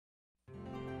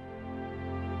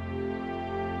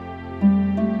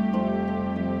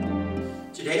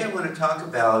want to talk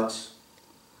about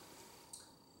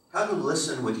how to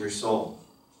listen with your soul.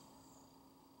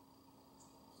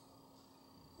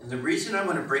 And the reason I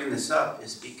want to bring this up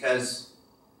is because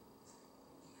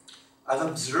I've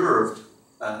observed,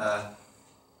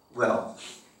 well,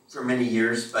 for many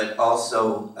years, but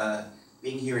also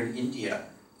being here in India,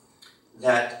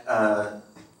 that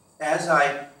as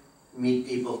I meet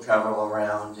people, travel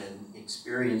around, and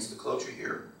experience the culture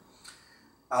here,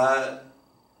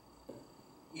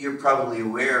 you're probably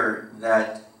aware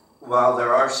that while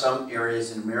there are some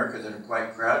areas in America that are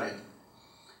quite crowded,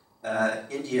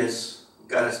 India's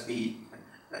got us beat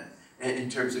in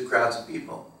terms of crowds of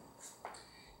people.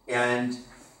 And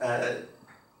I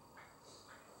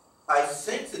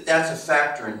think that that's a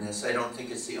factor in this. I don't think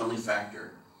it's the only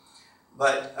factor.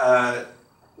 But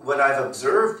what I've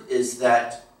observed is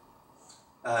that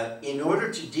in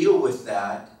order to deal with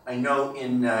that, I know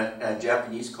in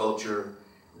Japanese culture,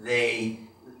 the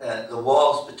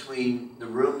walls between the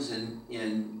rooms in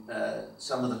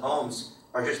some of the homes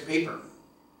are just paper.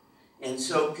 And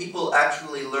so people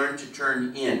actually learn to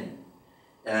turn in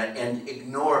and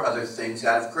ignore other things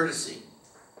out of courtesy.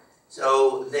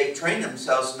 So they train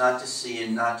themselves not to see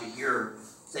and not to hear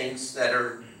things that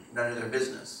are none of their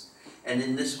business. And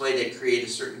in this way, they create a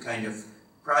certain kind of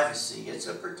privacy. It's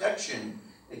a protection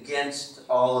against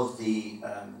all of the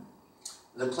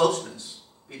closeness,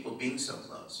 people being so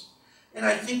close. And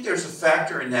I think there's a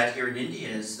factor in that here in India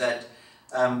is that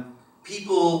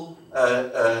people,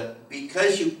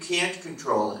 because you can't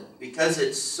control it, because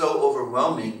it's so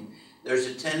overwhelming, there's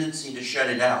a tendency to shut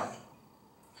it out.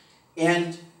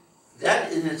 And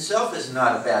that in itself is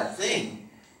not a bad thing,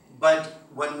 but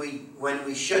when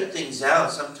we shut things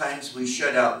out, sometimes we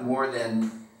shut out more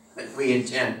than we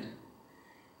intend.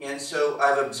 And so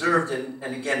I've observed, and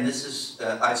again, this is,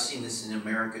 I've seen this in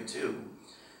America too,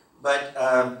 but,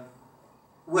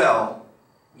 well,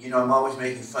 you know, I'm always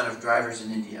making fun of drivers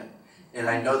in India, and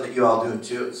I know that you all do it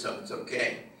too, so it's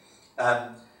okay.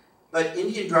 But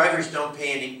Indian drivers don't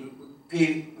pay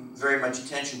very much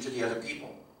attention to the other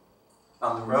people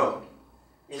on the road.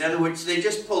 In other words, they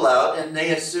just pull out and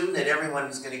they assume that everyone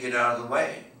is going to get out of the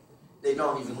way. They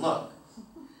don't even look.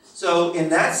 So in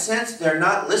that sense, they're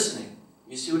not listening.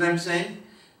 You see what I'm saying?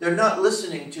 They're not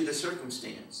listening to the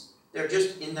circumstance. They're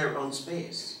just in their own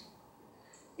space.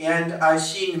 And I've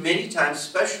seen many times,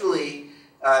 especially,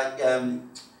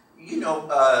 you know,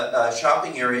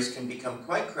 shopping areas can become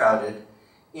quite crowded.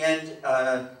 And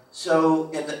the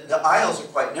aisles are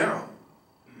quite narrow.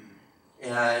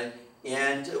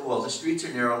 Well, the streets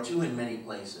are narrow too in many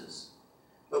places.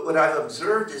 But what I've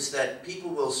observed is that people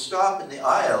will stop in the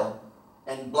aisle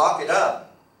and block it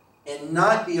up and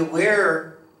not be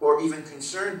aware or even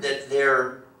concerned that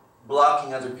they're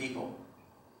blocking other people.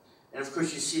 And of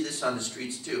course you see this on the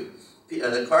streets too.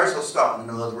 The cars will stop in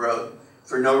the middle of the road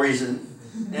for no reason.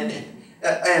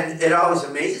 And it always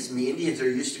amazes me, Indians are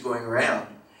used to going around.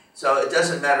 So it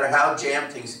doesn't matter how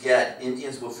jammed things get,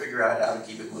 Indians will figure out how to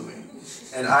keep it moving.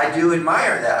 And I do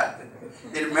admire that.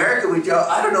 In America, we go,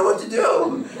 I don't know what to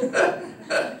do.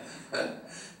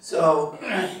 So,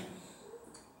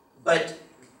 but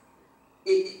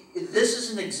this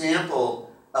is an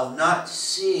example of not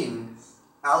seeing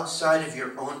outside of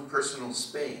your own personal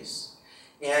space.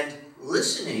 And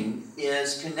listening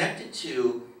is connected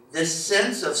to this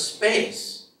sense of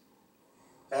space.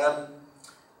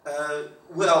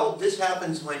 Well, this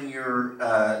happens when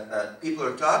people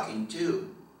are talking too.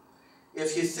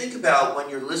 If you think about when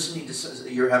you're listening to,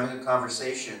 you're having a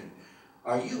conversation,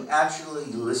 are you actually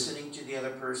listening to the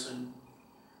other person?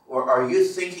 Or are you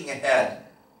thinking ahead?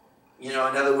 You know,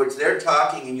 in other words, they're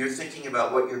talking and you're thinking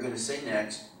about what you're going to say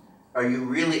next. Are you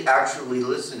really actually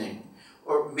listening?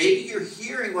 Or maybe you're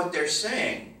hearing what they're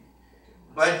saying,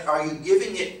 but are you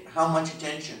giving it how much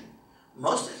attention?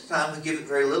 Most of the time we give it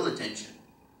very little attention.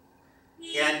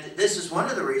 And this is one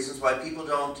of the reasons why people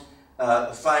don't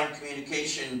find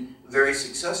communication very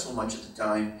successful much of the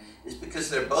time, is because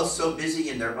they're both so busy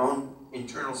in their own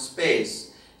internal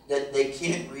space that they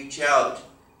can't reach out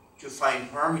to find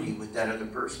harmony with that other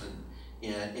person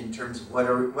in terms of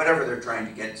whatever they're trying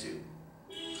to get to.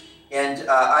 And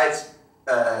I've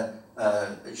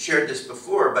shared this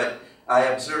before, but I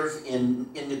observe in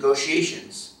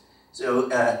negotiations. So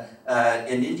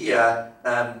in India,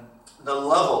 the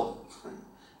level,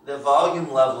 the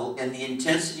volume level and the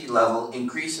intensity level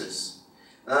increases.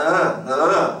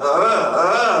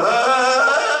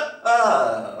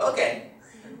 Okay.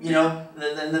 You know,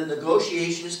 then the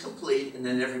negotiation is complete and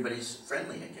then everybody's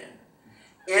friendly again.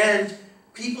 And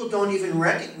people don't even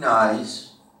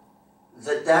recognize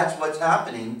that that's what's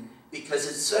happening because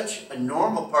it's such a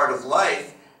normal part of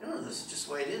life No, this is just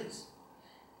the way it is.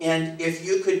 And if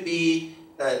you could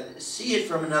see it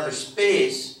from another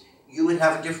space, you would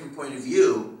have a different point of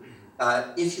view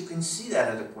if you can see that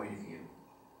other point of view.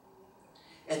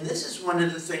 And this is one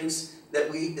of the things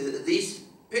that these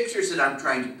pictures that I'm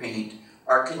trying to paint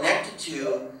are connected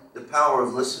to the power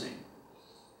of listening,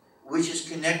 which is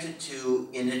connected to,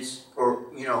 in its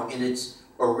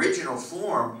original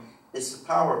form, is the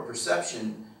power of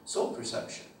perception, soul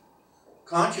perception.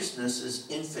 Consciousness is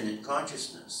infinite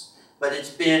consciousness, but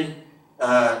it's been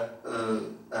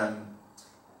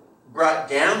brought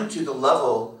down to the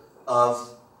level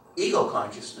of ego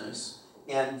consciousness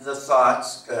and the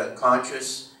thoughts,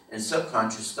 conscious and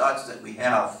subconscious thoughts that we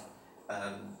have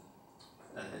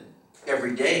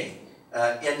every day,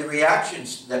 and the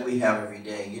reactions that we have every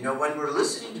day. You know, when we're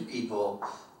listening to people,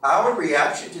 our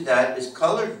reaction to that is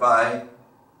colored by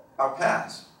our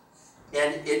past.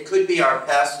 And it could be our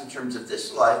past in terms of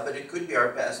this life, but it could be our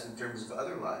past in terms of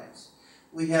other lives.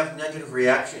 We have negative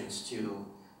reactions to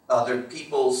other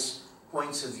people's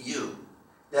points of view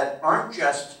that aren't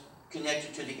just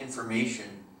connected to the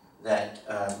information that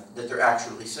they're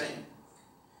actually saying.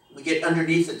 We get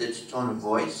underneath it, it's tone of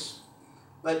voice.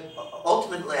 But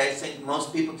ultimately, I think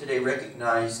most people today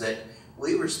recognize that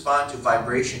we respond to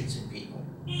vibrations in people.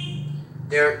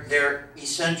 Their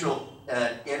essential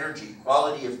energy,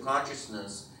 quality of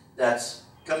consciousness that's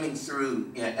coming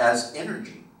through as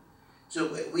energy.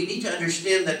 So we need to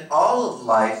understand that all of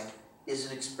life is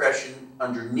an expression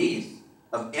underneath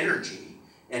of energy,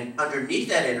 and underneath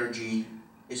that energy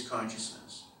is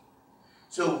consciousness.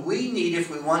 So we need, if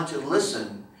we want to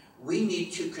listen, we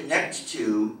need to connect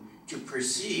to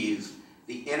perceive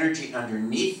the energy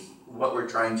underneath what we're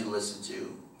trying to listen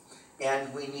to.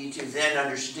 And we need to then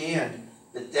understand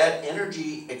that that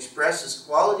energy expresses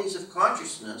qualities of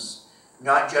consciousness,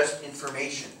 not just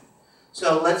information.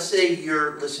 So let's say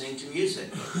you're listening to music.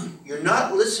 You're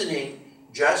not listening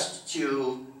just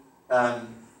to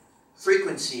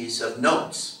frequencies of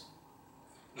notes.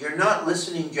 You're not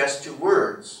listening just to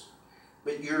words,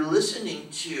 but you're listening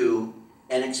to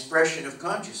an expression of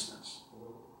consciousness.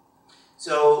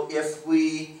 So if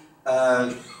we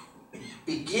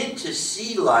begin to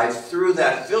see life through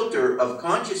that filter of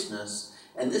consciousness,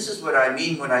 and this is what I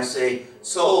mean when I say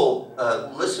soul,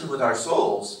 listen with our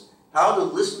souls, how to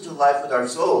listen to life with our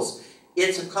souls.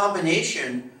 It's a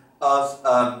combination of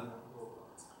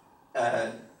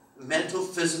mental,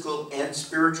 physical, and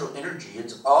spiritual energy.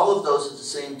 It's all of those at the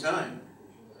same time.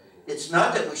 It's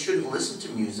not that we shouldn't listen to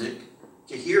music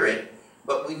to hear it,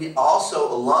 but we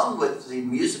also, along with the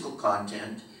musical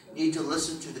content, need to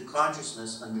listen to the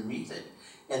consciousness underneath it.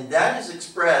 And that is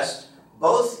expressed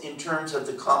both in terms of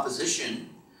the composition,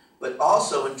 but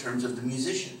also in terms of the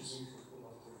musicians.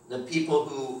 The people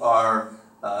who are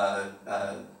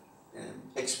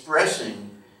expressing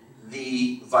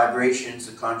the vibrations,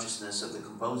 the consciousness of the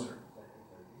composer.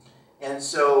 And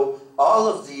so all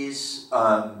of these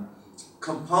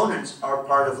components are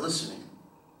part of listening.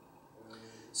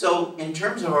 So in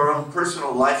terms of our own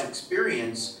personal life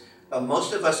experience,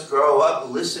 most of us grow up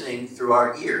listening through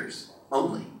our ears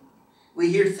only. We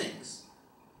hear things.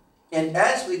 And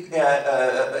as we,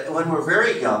 when we're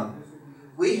very young,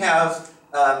 we have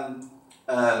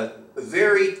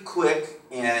very quick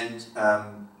and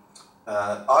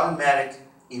automatic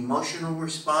emotional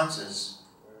responses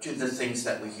to the things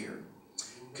that we hear.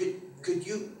 Could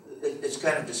you, it's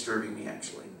kind of disturbing me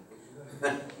actually.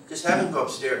 Just have him go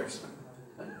upstairs.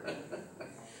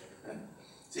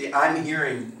 See, I'm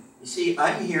hearing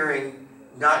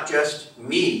not just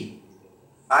me,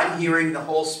 I'm hearing the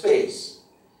whole space.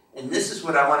 And this is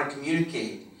what I want to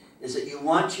communicate, is that you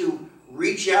want to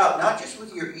reach out, not just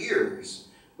with your ears,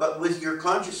 but with your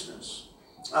consciousness.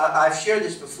 I've shared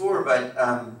this before, but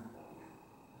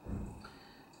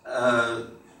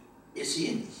you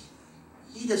see,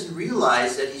 he doesn't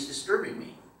realize that he's disturbing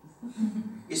me.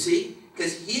 You see,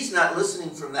 because he's not listening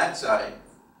from that side.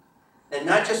 And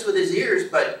not just with his ears,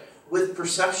 but with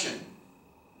perception.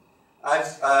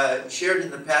 I've shared in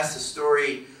the past a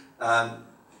story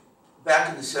back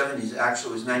in the 70s, actually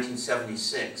it was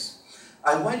 1976.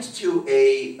 I went to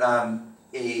a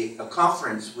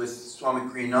conference with Swami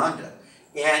Kriyananda,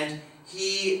 and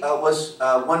he was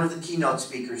one of the keynote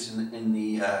speakers in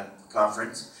the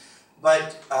conference.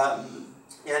 But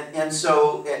and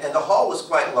the hall was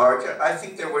quite large. I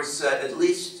think there was at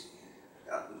least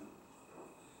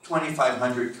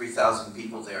 2,500, 3,000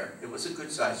 people there. It was a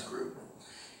good-sized group.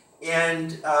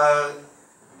 And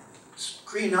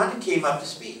Kriyananda came up to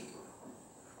speak.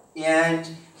 And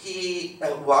he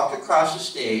walked across the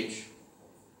stage,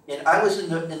 and I was in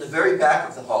the very back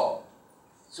of the hall.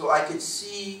 So I could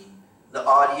see the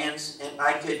audience, and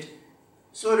I could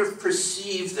sort of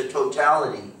perceive the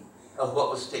totality of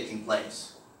what was taking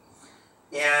place.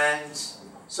 And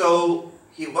so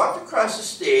he walked across the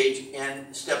stage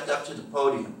and stepped up to the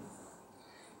podium.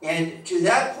 And to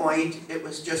that point, it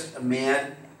was just a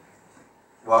man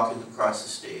walking across the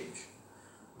stage.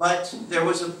 But there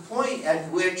was a point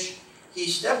at which he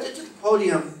stepped into the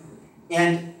podium,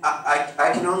 and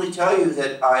I can only tell you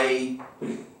that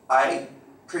I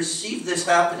perceived this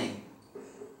happening,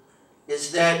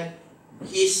 is that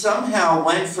he somehow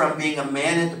went from being a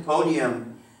man at the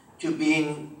podium to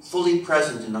being fully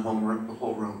present in the whole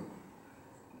room.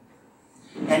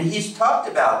 And he's talked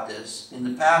about this in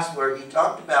the past, where he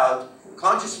talked about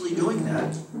consciously doing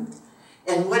that.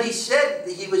 And what he said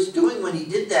that he was doing when he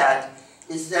did that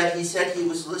is that he said he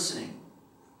was listening.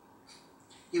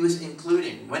 He was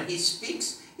including. When he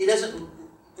speaks, he doesn't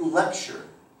lecture.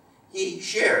 He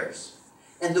shares.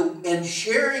 And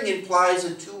sharing implies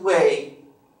a two-way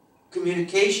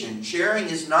communication. Sharing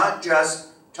is not just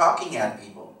talking at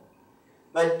people,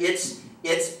 but it's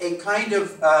a kind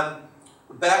of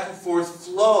back and forth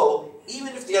flow.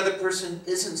 Even if the other person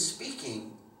isn't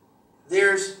speaking,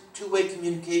 there's two-way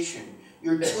communication.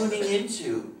 You're tuning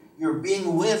into, you're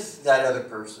being with that other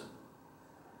person.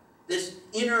 This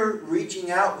inner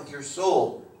reaching out with your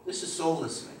soul, this is soul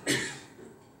listening.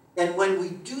 And when we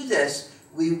do this,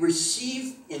 we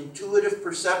receive intuitive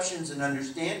perceptions and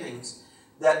understandings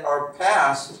that are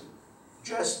past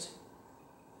just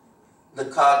the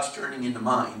cogs turning in the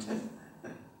mind.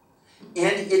 And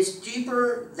it's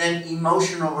deeper than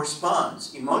emotional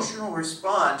response. Emotional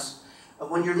response,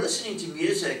 when you're listening to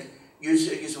music, you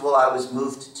say, well, I was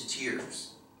moved to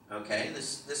tears. Okay,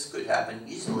 this could happen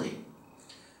easily.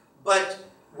 But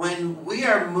when we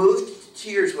are moved to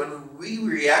tears, when we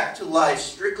react to life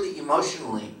strictly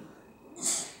emotionally,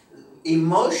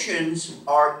 emotions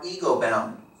are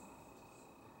ego-bound.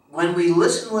 When we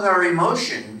listen with our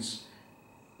emotions,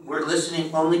 we're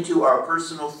listening only to our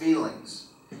personal feelings.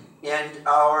 And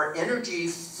our energy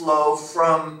flow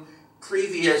from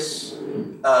previous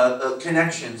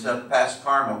connections of past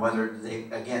karma, whether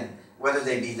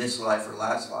they be this life or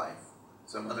last life,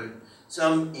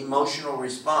 some emotional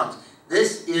response.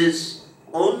 This is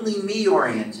only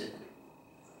me-oriented.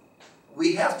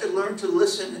 We have to learn to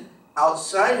listen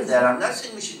outside of that. I'm not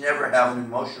saying we should never have an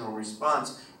emotional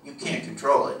response. You can't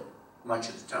control it much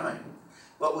of the time.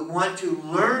 But we want to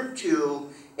learn to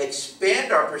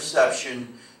expand our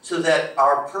perception so that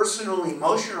our personal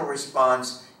emotional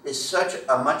response is such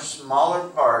a much smaller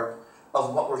part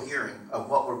of what we're hearing, of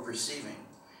what we're perceiving.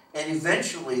 And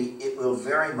eventually, it will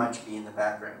very much be in the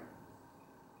background.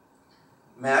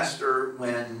 Master,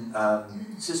 when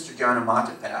Sister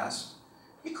Janamata passed,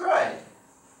 he cried.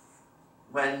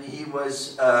 When he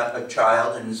was a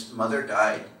child and his mother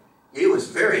died, he was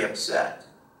very upset.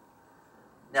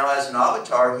 Now, as an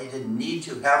avatar, he didn't need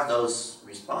to have those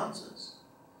responses.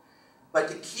 But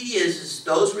the key is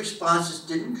those responses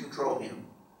didn't control him.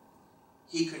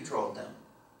 He controlled them.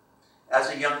 As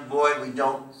a young boy, we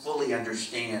don't fully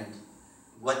understand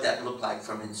what that looked like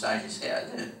from inside his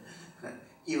head.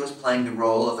 He was playing the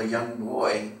role of a young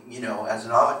boy. You know, as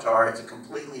an avatar, it's a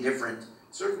completely different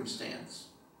circumstance.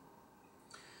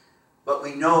 But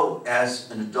we know as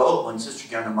an adult, when Sister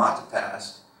Janamata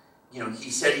passed, you know,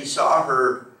 he said he saw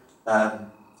her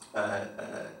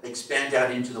expand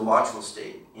out into the watchful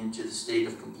state, into the state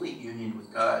of complete union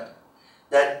with God.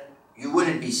 That you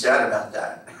wouldn't be sad about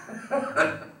that.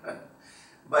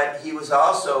 But he was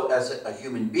also, as a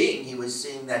human being, he was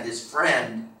seeing that his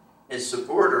friend, his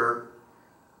supporter,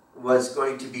 was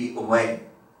going to be away.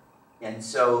 And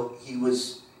so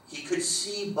he could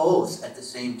see both at the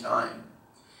same time.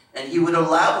 And he would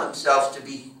allow himself to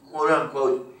be,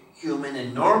 quote-unquote, human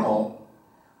and normal,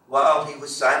 while he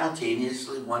was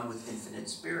simultaneously one with infinite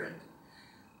spirit.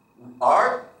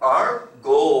 Our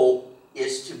goal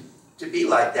is to be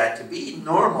like that, to be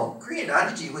normal.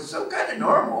 Kriyanandaji was so kind of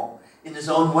normal in his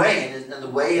own way, in the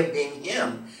way of being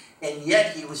him, and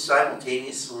yet he was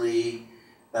simultaneously,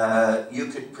 you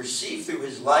could perceive through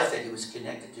his life that he was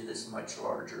connected to this much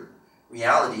larger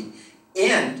reality.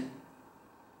 And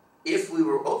if we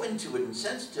were open to it and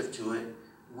sensitive to it,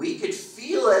 we could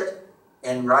feel it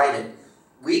and ride it.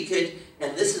 We could,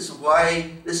 and this is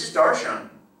darshan.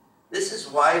 This is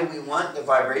why we want the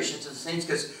vibrations of the saints,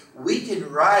 because we can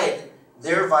ride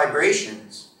their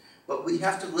vibrations, but we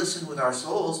have to listen with our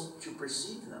souls to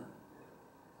perceive them.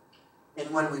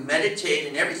 And when we meditate,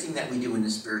 and everything that we do in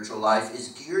the spiritual life is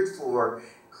geared for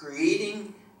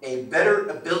creating a better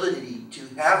ability to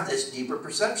have this deeper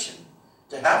perception,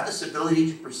 to have this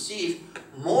ability to perceive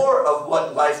more of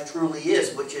what life truly is,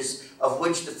 of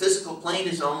which the physical plane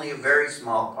is only a very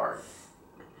small part.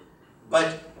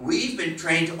 But we've been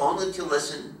trained only to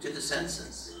listen to the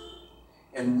senses.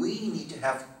 And we need to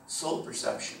have soul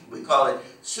perception. We call it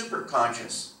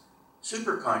superconsciousness.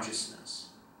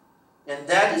 And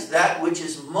that is that which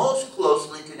is most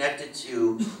closely connected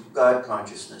to God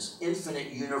consciousness,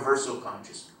 infinite universal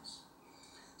consciousness.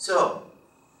 So,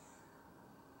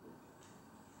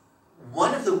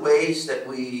 one of the ways that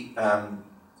we,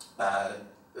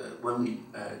 when we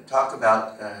talk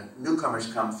about newcomers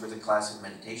come for the class of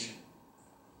meditation,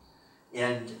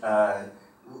 and I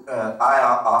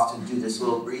often do this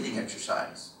little breathing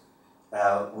exercise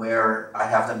where I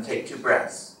have them take 2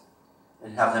 breaths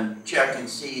and have them check and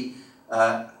see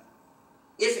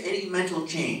if any mental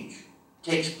change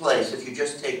takes place if you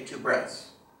just take 2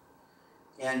 breaths.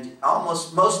 And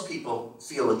almost most people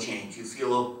feel a change. You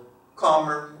feel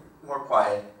calmer, more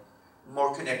quiet,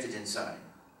 more connected inside.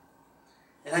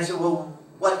 And I said, well,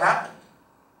 what happened?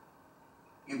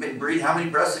 You've been breathing, how many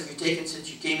breaths have you taken since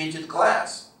you came into the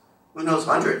class? Who knows,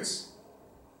 hundreds,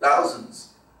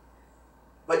 thousands.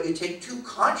 But you take 2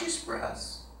 conscious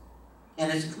breaths,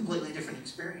 and it's a completely different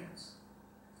experience.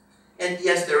 And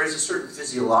yes, there is a certain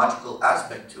physiological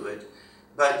aspect to it,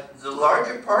 but the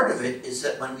larger part of it is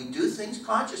that when we do things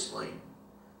consciously,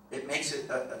 it makes it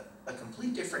a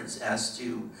complete difference as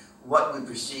to what we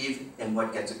perceive and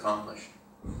what gets accomplished.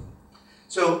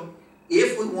 So,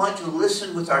 if we want to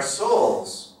listen with our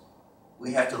souls,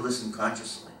 we have to listen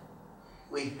consciously.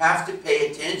 We have to pay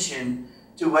attention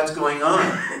to what's going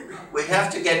on. We have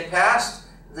to get past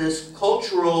this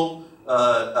cultural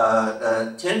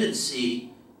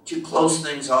tendency to close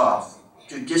things off,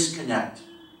 to disconnect.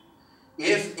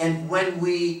 And when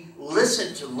we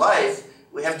listen to life,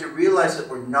 we have to realize that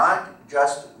we're not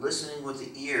just listening with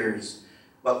the ears,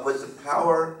 but with the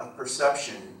power of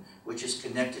perception, which is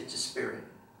connected to spirit.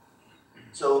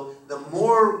 So the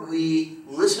more we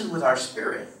listen with our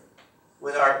spirit,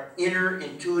 with our inner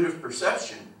intuitive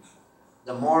perception,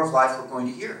 the more of life we're going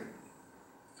to hear.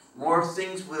 More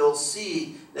things we'll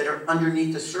see that are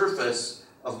underneath the surface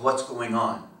of what's going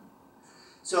on.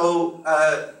 So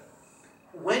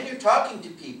when you're talking to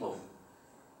people,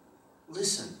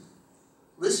 listen.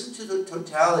 Listen to the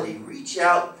totality. Reach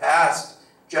out past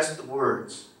just the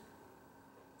words.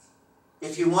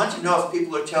 If you want to know if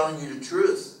people are telling you the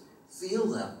truth, feel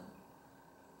them.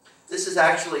 This is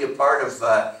actually a part of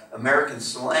American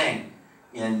slang.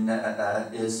 One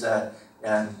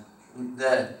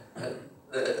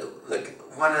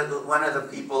of the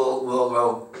people will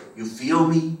go, "You feel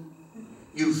me?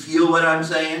 You feel what I'm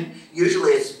saying?"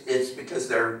 Usually it's because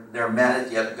they're mad at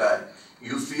the other guy.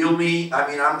 "You feel me? I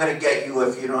mean, I'm going to get you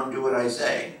if you don't do what I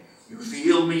say. You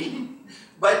feel me?"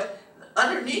 But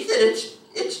underneath it,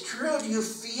 it's true. Do you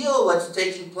feel what's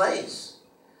taking place?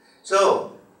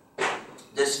 So,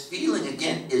 this feeling,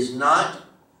 again, is not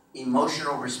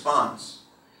emotional response.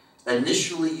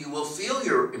 Initially, you will feel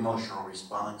your emotional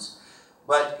response,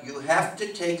 but you have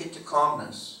to take it to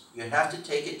calmness. You have to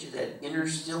take it to that inner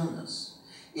stillness.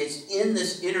 It's in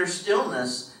this inner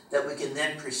stillness that we can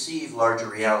then perceive larger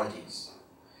realities.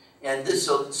 And this,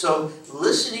 so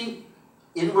listening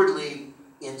inwardly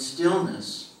in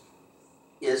stillness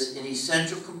is an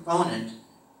essential component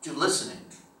to listening,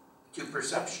 to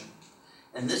perception.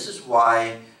 And this is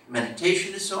why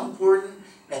meditation is so important,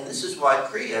 and this is why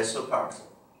Kriya is so powerful.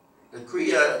 The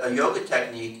Kriya, a yoga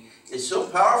technique, is so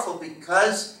powerful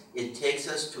because it takes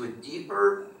us to a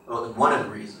deeper, well, one of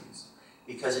the reasons,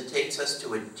 because it takes us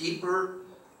to a deeper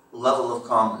level of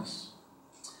calmness.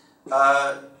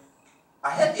 I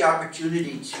had the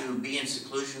opportunity to be in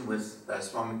seclusion with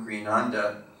Swami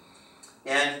Kriyananda,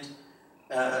 and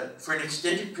for an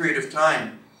extended period of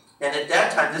time. And at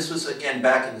that time, this was again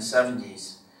back in the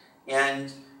 70s,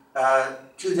 and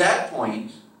to that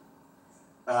point,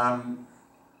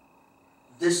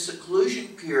 this seclusion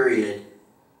period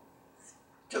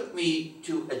took me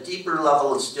to a deeper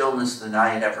level of stillness than I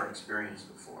had ever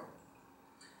experienced before.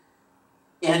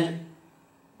 And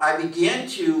I began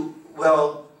to,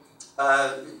 well,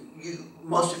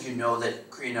 most of you know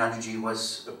that Kriyanandaji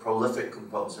was a prolific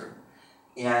composer.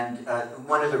 And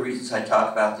one of the reasons I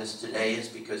talk about this today is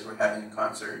because we're having a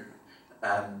concert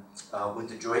with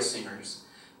the Joy Singers.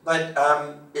 But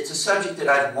it's a subject that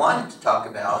I've wanted to talk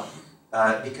about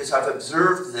because I've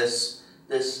observed this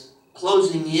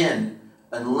closing in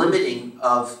and limiting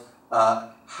of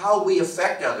how we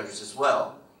affect others as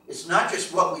well. It's not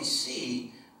just what we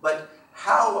see, but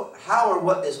how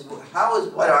is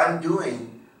what I'm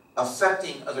doing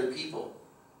affecting other people.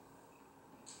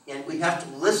 And we have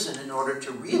to listen in order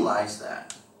to realize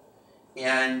that.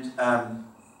 And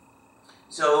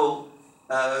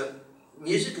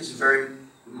music is very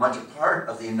much a part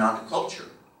of the Ananda culture.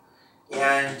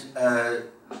 And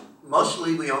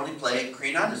mostly we only play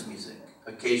Kriyananda's music,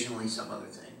 occasionally some other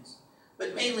things.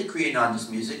 But mainly Kriyananda's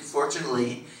music.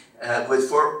 Fortunately, with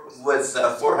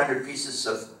 400 pieces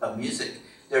of music,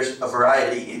 there's a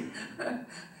variety.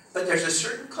 But there's a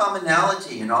certain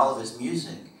commonality in all of his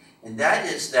music, and that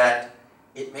is that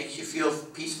it makes you feel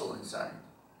peaceful inside.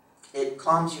 It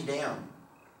calms you down.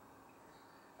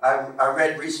 I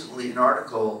read recently an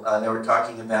article, they were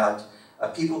talking about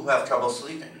people who have trouble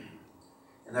sleeping.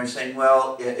 And they're saying,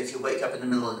 well, if you wake up in the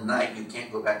middle of the night and you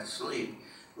can't go back to sleep,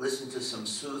 listen to some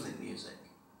soothing music.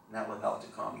 And that will help to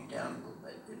calm you down a little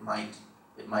bit. It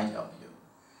might help you.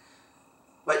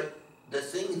 But the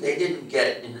thing they didn't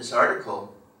get in this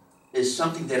article is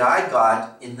something that I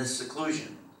got in this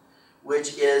seclusion,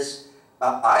 which is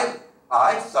I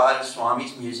thought of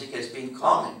Swami's music as being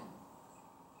calming,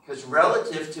 because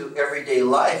relative to everyday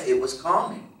life, it was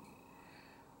calming.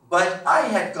 But I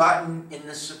had gotten in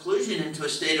this seclusion into a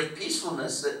state of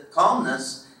peacefulness,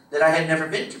 calmness, that I had never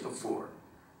been to before.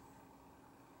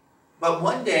 But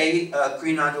one day,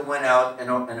 Kriyananda went out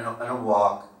on a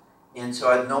walk, and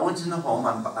so no one's in the home.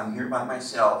 I'm here by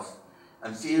myself.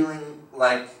 I'm feeling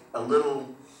like a little,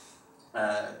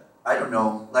 I don't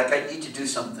know, like I need to do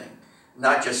something,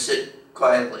 not just sit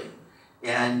quietly.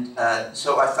 And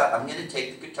so I thought, I'm going to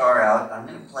take the guitar out, I'm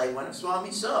going to play one of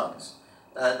Swami's songs.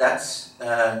 That's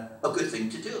a good thing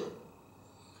to do.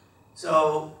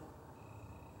 So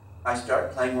I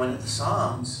started playing one of the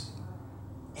songs,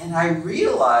 and I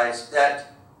realized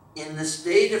that in the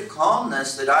state of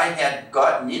calmness that I had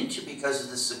gotten into because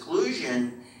of the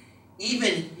seclusion,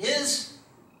 even his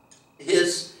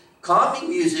calming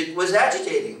music was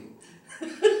agitating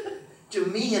to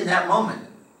me in that moment.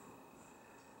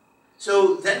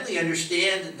 So then we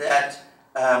understand that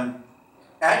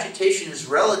agitation is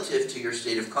relative to your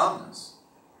state of calmness.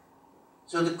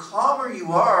 So the calmer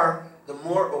you are, the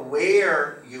more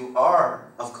aware you are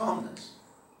of calmness.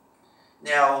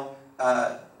 Now,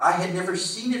 I had never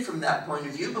seen it from that point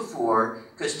of view before,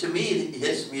 because to me,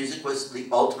 his music was the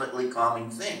ultimately calming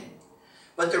thing.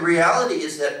 But the reality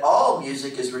is that all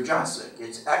music is rajasic.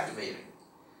 It's activating.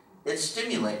 It's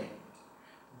stimulating.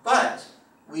 But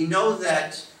we know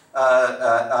that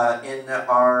in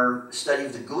our study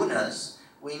of the gunas,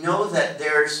 we know that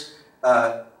there's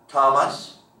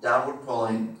tamas, downward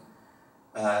pulling,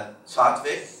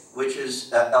 sattvic, which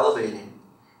is elevating,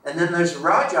 and then there's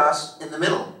rajas in the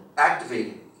middle,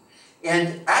 activating.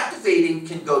 And activating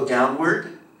can go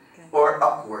downward or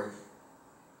upward.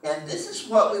 And this is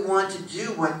what we want to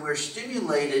do when we're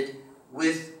stimulated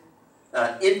with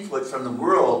input from the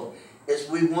world, is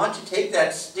we want to take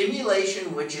that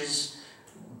stimulation, which is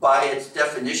by its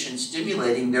definition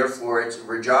stimulating, therefore it's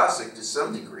rajasic to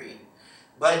some degree,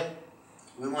 but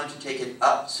we want to take it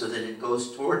up so that it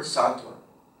goes towards sattva.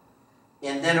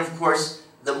 And then, of course,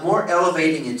 the more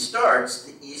elevating it starts,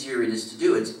 the easier it is to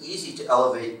do. It's easy to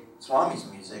elevate Swami's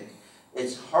music.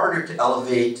 It's harder to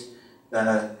elevate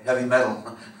heavy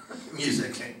metal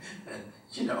music,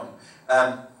 you know.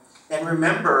 And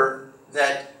remember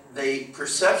that the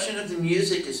perception of the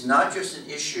music is not just an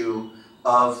issue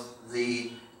of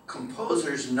the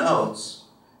composer's notes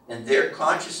and their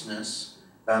consciousness,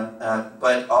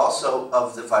 but also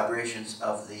of the vibrations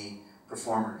of the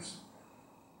performers.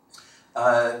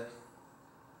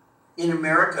 In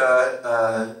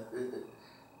America,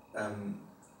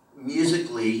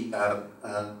 musically,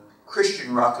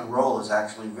 Christian rock and roll is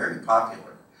actually very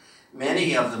popular.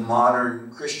 Many of the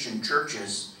modern Christian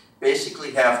churches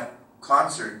basically have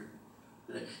concert.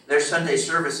 Their Sunday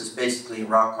service is basically a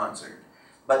rock concert,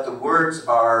 but the words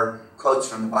are quotes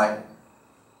from the Bible.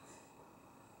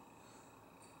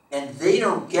 And they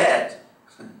don't get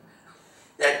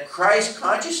that Christ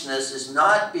consciousness is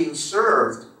not being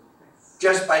served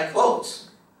just by quotes.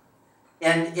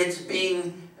 And it's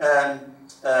being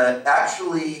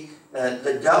actually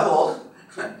the devil,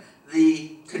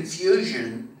 the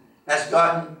confusion has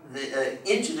gotten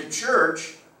into the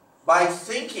church by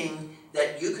thinking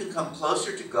that you can come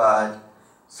closer to God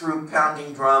through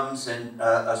pounding drums and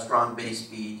a strong bass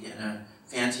beat and a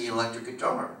fancy electric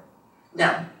guitar.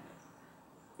 Now,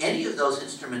 any of those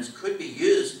instruments could be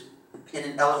used in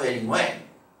an elevating way.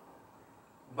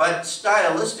 But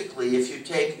stylistically, if you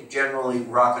take generally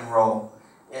rock and roll,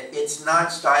 it's not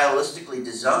stylistically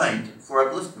designed for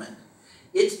upliftment.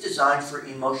 It's designed for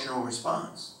emotional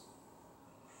response.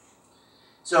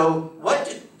 So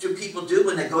what do people do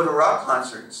when they go to rock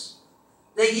concerts?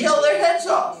 They yell their heads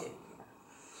off.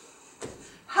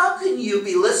 How can you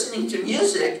be listening to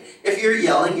music if you're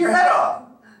yelling your head off?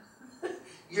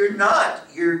 You're not.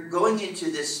 You're going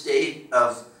into this state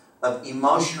of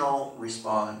emotional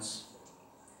response,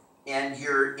 and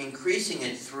you're increasing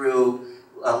it through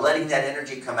letting that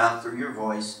energy come out through your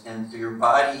voice and through your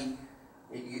body.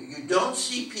 You don't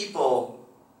see people,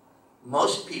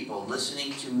 most people,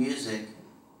 listening to music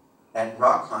at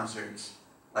rock concerts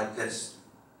like this.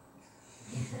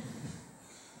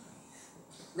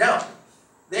 No,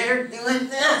 they're doing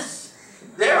this.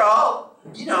 They're all,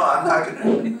 you know, I'm not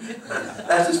going to,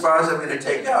 that's as far as I'm going to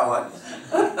take that one.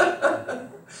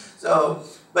 So,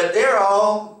 but they're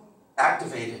all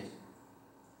activated.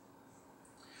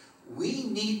 We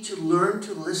need to learn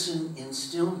to listen in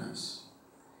stillness.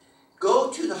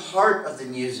 Go to the heart of the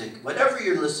music, whatever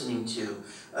you're listening to,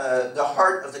 the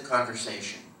heart of the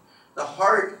conversation, the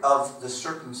heart of the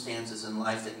circumstances in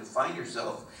life that you find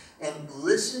yourself, and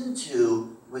listen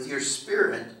to, with your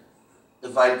spirit, the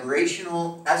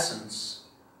vibrational essence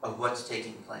of what's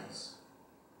taking place.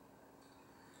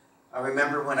 I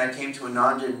remember when I came to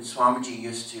Ananda and Swamiji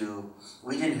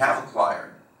we didn't have a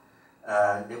choir.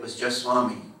 It was just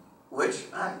Swami, which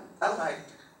I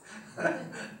liked.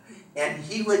 And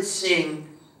he would sing,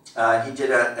 he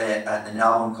did an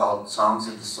album called Songs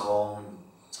of the Soul,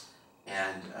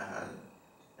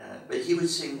 but he would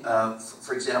sing,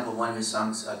 for example, one of his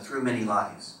songs, Through Many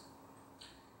Lives,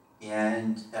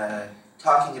 and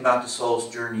talking about the soul's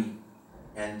journey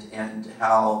and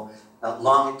how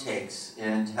long it takes,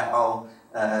 and how,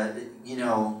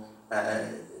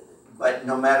 but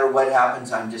no matter what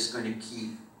happens, I'm just going to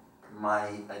keep my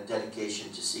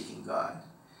dedication to seeking God.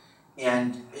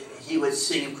 And he would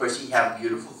sing, of course, he had a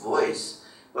beautiful voice,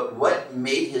 but what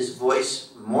made his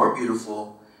voice more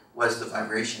beautiful was the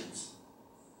vibrations.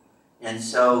 And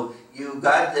so you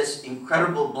got this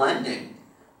incredible blending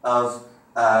of,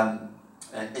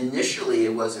 initially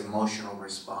it was emotional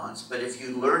response, but if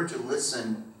you learn to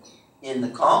listen in the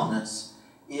calmness,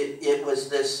 it was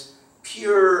this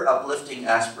pure uplifting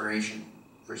aspiration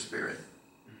for spirit.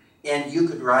 And you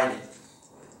could ride it.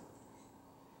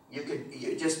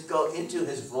 You just go into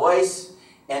his voice,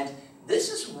 and this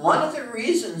is one of the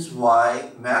reasons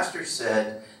why Master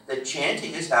said that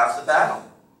chanting is half the battle.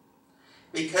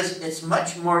 Because it's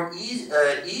much more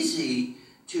easy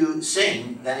to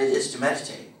sing than it is to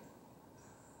meditate.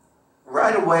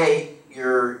 Right away,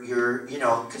 you're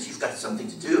because you've got something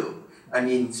to do. I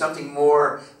mean, something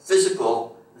more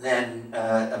physical than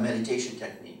a meditation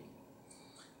technique.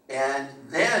 And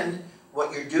then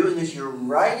what you're doing is you're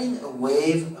riding a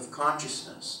wave of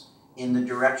consciousness in the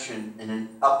direction, in an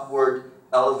upward,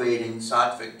 elevating,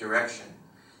 sattvic direction.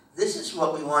 This is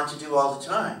what we want to do all the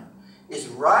time, is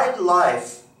ride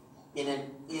life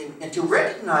and to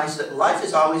recognize that life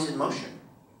is always in motion.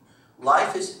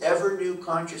 Life is ever new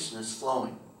consciousness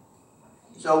flowing.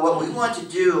 So what we want to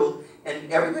do,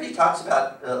 and everybody talks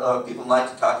about, people like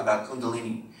to talk about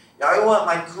Kundalini. I want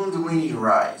my Kundalini to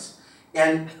rise.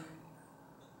 And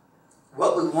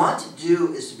what we want to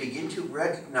do is to begin to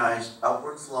recognize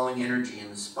upward flowing energy in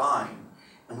the spine,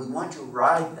 and we want to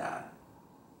ride that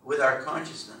with our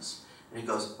consciousness. And it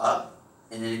goes up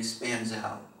and it expands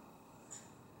out.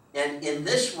 And in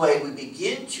this way, we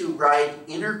begin to ride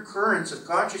inner currents of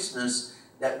consciousness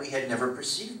that we had never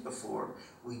perceived before.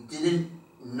 We didn't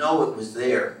know it was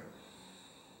there.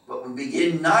 But we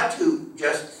begin not to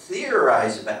just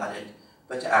theorize about it,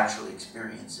 but to actually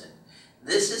experience it.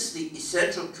 This is the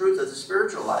essential truth of the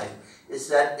spiritual life, is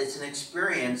that it's an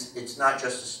experience, it's not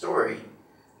just a story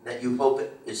that you hope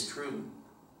it is true.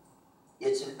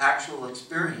 It's an actual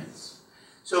experience.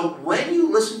 So when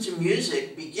you listen to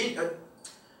music,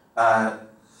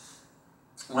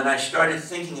 when I started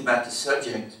thinking about the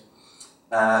subject,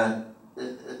 the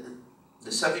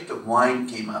subject of wine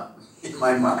came up in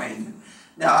my mind.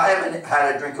 Now, I haven't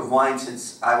had a drink of wine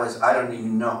since I don't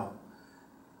even know.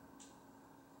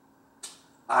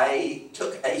 I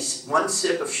took one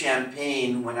sip of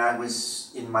champagne when I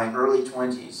was in my early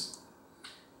 20s.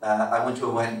 I went to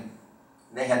a wedding.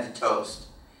 They had to toast.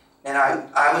 And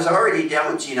I was already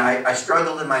devotee, and I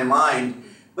struggled in my mind,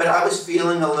 but I was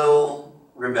feeling a little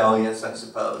rebellious, I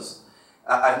suppose.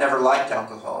 I've never liked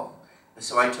alcohol,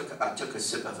 so I took a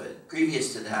sip of it.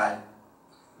 Previous to that,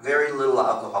 very little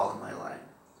alcohol in my life.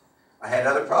 I had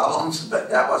other problems, but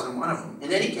that wasn't one of them.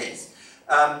 In any case,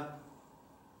 I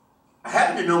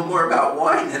happen to know more about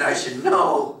wine than I should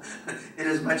know, in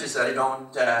as much as I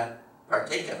don't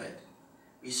partake of it.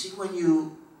 You see, when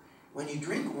you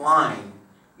drink wine,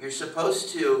 you're supposed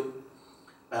to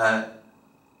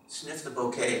sniff the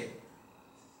bouquet.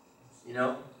 You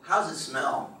know, how's it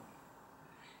smell?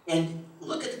 And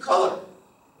look at the color.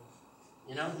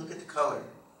 You know, look at the color.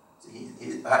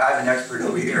 I have an expert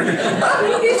over here.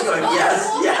 He's going, yes,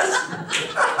 yes.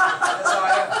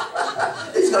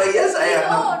 He's going, yes, I am.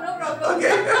 No problem.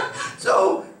 Okay.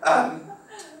 So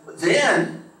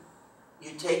then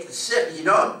you take the sip. You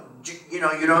don't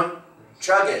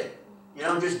chug it. You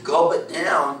don't just gulp it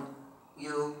down.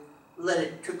 You let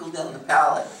it trickle down the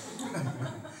palate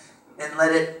and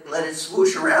let it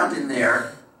swoosh around in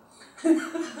there.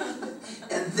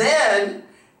 And then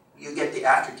you get the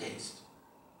aftertaste.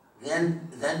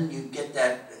 Then you get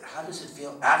that, how does it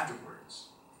feel afterwards?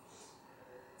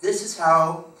 This is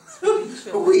how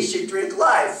we should drink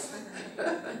life.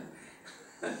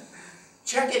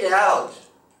 Check it out.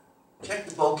 Check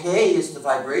the bouquet is the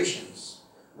vibrations.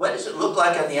 What does it look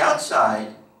like on the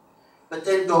outside? But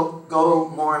then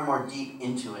go more and more deep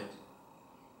into it.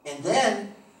 And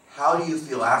then, how do you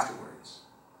feel afterwards?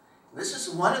 This is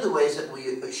one of the ways that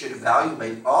we should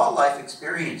evaluate all life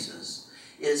experiences,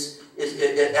 is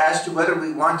as to whether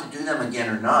we want to do them again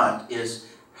or not, is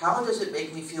how does it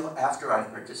make me feel after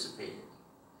I've participated?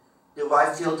 Do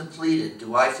I feel depleted?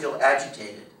 Do I feel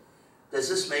agitated? Does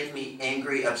this make me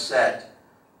angry, upset,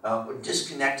 or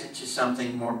disconnected to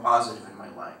something more positive in my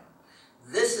life?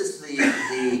 This is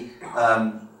the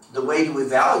way to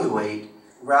evaluate,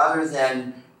 rather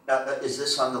than is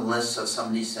this on the list, so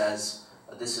somebody says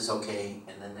this is okay,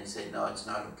 and then they say no, it's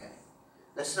not okay.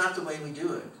 That's not the way we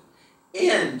do it.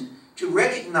 And to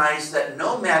recognize that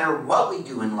no matter what we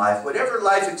do in life, whatever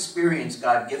life experience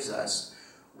God gives us,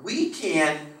 we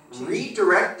can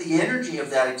redirect the energy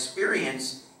of that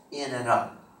experience in and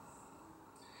up.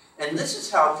 And this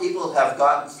is how people have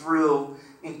gotten through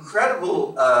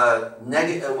incredible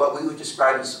negative, what we would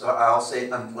describe as, I'll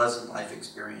say, unpleasant life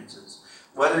experiences.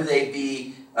 Whether they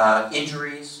be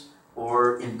injuries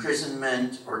or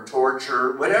imprisonment or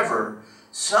torture, whatever,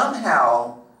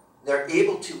 somehow they're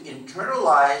able to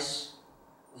internalize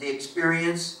the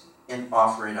experience and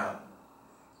offer it up.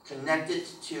 Connect it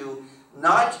to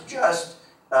not just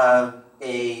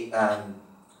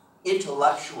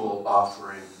intellectual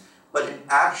offering, but an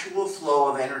actual flow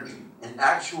of energy, an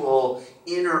actual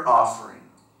inner offering.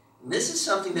 And this is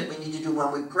something that we need to do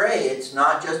when we pray. It's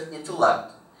not just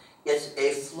intellect. It's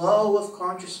a flow of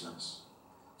consciousness.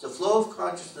 It's a flow of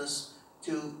consciousness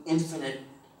to infinite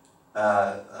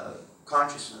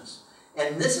consciousness.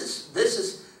 And this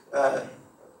is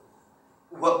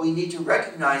what we need to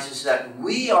recognize, is that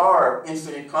we are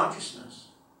infinite consciousness,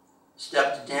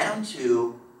 stepped down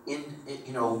to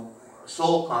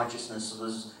soul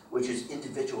consciousness, which is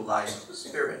individualized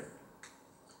spirit.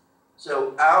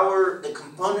 So the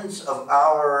components of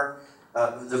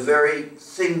the very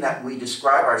thing that we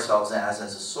describe ourselves as a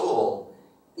soul,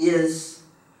 is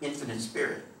infinite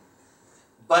spirit.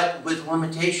 But with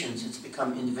limitations, it's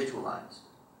become individualized.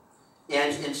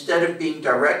 And instead of being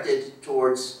directed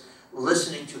towards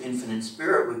listening to infinite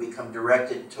spirit, we become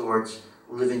directed towards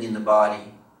living in the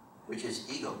body, which is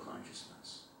ego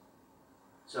consciousness.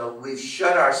 So we've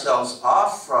shut ourselves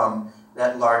off from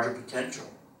that larger potential.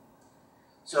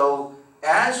 So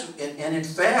and in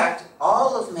fact,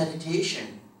 all of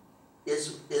meditation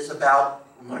is about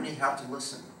learning how to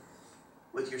listen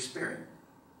with your spirit.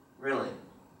 Really.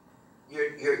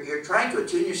 You're trying to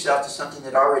attune yourself to something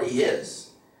that already is.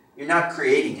 You're not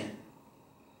creating it.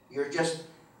 You're just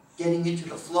getting into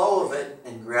the flow of it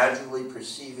and gradually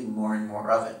perceiving more and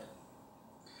more of it.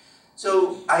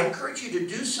 So I encourage you to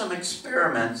do some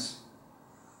experiments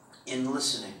in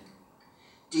listening.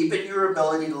 Deepen your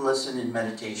ability to listen in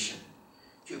meditation,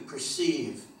 to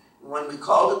perceive. When we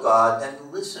call to God,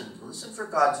 then listen. Listen for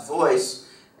God's voice.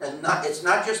 And it's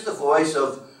not just the voice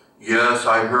of, yes,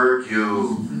 I heard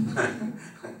you.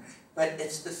 But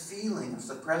it's the feeling of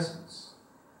the presence.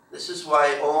 This is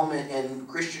why Om in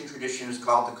Christian tradition is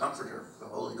called the Comforter, the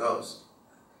Holy Ghost.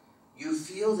 You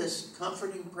feel this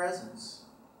comforting presence,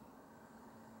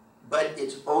 but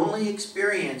it's only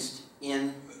experienced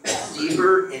in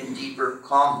deeper and deeper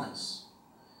calmness.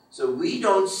 So we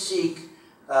don't seek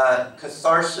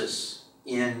catharsis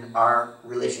in our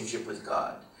relationship with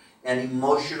God, and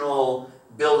emotional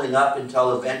building up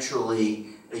until eventually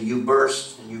you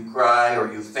burst and you cry or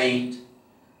you faint.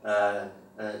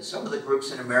 Some of the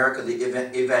groups in America,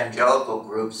 the evangelical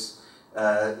groups,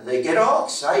 they get all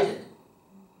excited.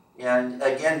 And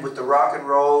again, with the rock and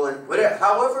roll and whatever,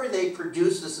 however they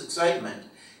produce this excitement,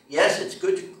 yes, it's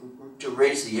good to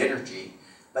raise the energy,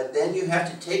 but then you have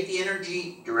to take the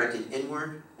energy, direct it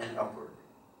inward and upward.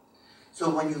 So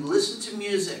when you listen to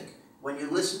music, when you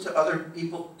listen to other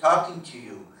people talking to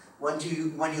you, when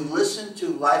you listen to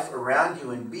life around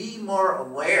you and be more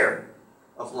aware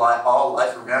of all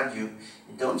life around you,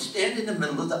 and don't stand in the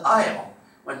middle of the aisle.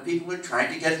 when people are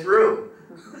trying to get through.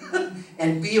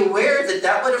 And be aware that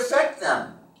that would affect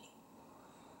them.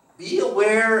 Be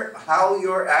aware how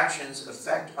your actions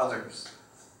affect others.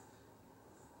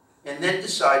 And then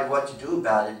decide what to do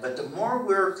about it. But the more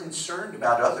we're concerned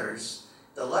about others,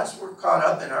 the less we're caught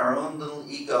up in our own little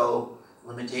ego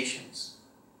limitations.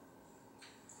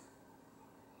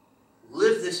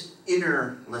 Live this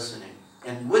inner listening.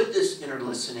 And with this inner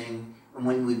listening, and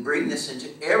when we bring this into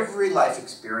every life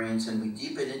experience and we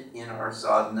deepen it in our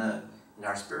sadhana, in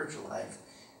our spiritual life,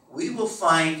 we will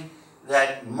find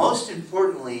that most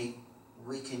importantly,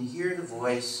 we can hear the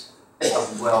voice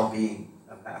of well-being,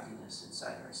 of happiness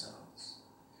inside ourselves.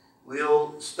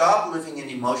 We'll stop living in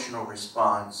emotional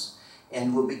response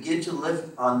and we'll begin to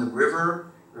live on the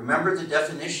river. Remember the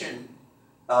definition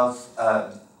of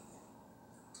God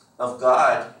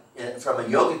from a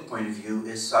yogic point of view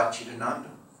is Satchidananda.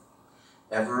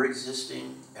 Ever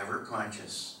existing, ever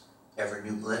conscious, ever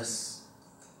new bliss.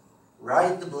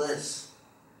 Ride the bliss.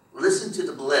 Listen to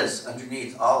the bliss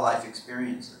underneath all life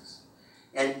experiences.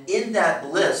 And in that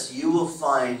bliss, you will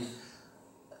find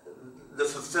the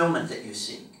fulfillment that you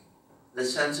seek. The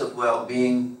sense of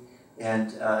well-being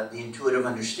and the intuitive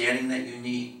understanding that you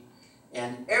need.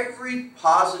 And every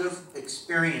positive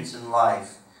experience in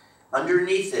life,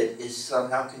 underneath it is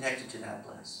somehow connected to that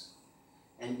bliss.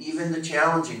 And even the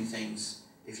challenging things,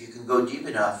 if you can go deep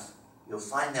enough, you'll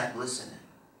find that bliss in it.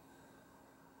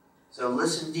 So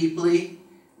listen deeply,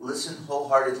 listen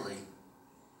wholeheartedly,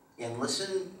 and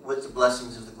listen with the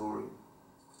blessings of the Guru.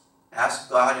 Ask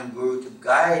God and Guru to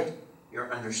guide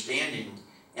your understanding,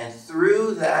 and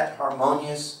through that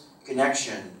harmonious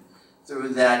connection, through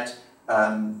that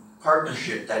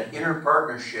partnership, that inner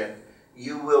partnership,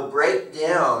 you will break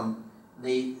down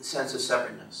the sense of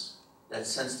separateness, that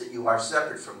sense that you are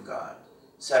separate from God,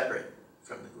 separate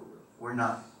from the Guru. We're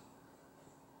not.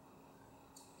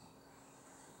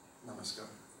 Namaskar.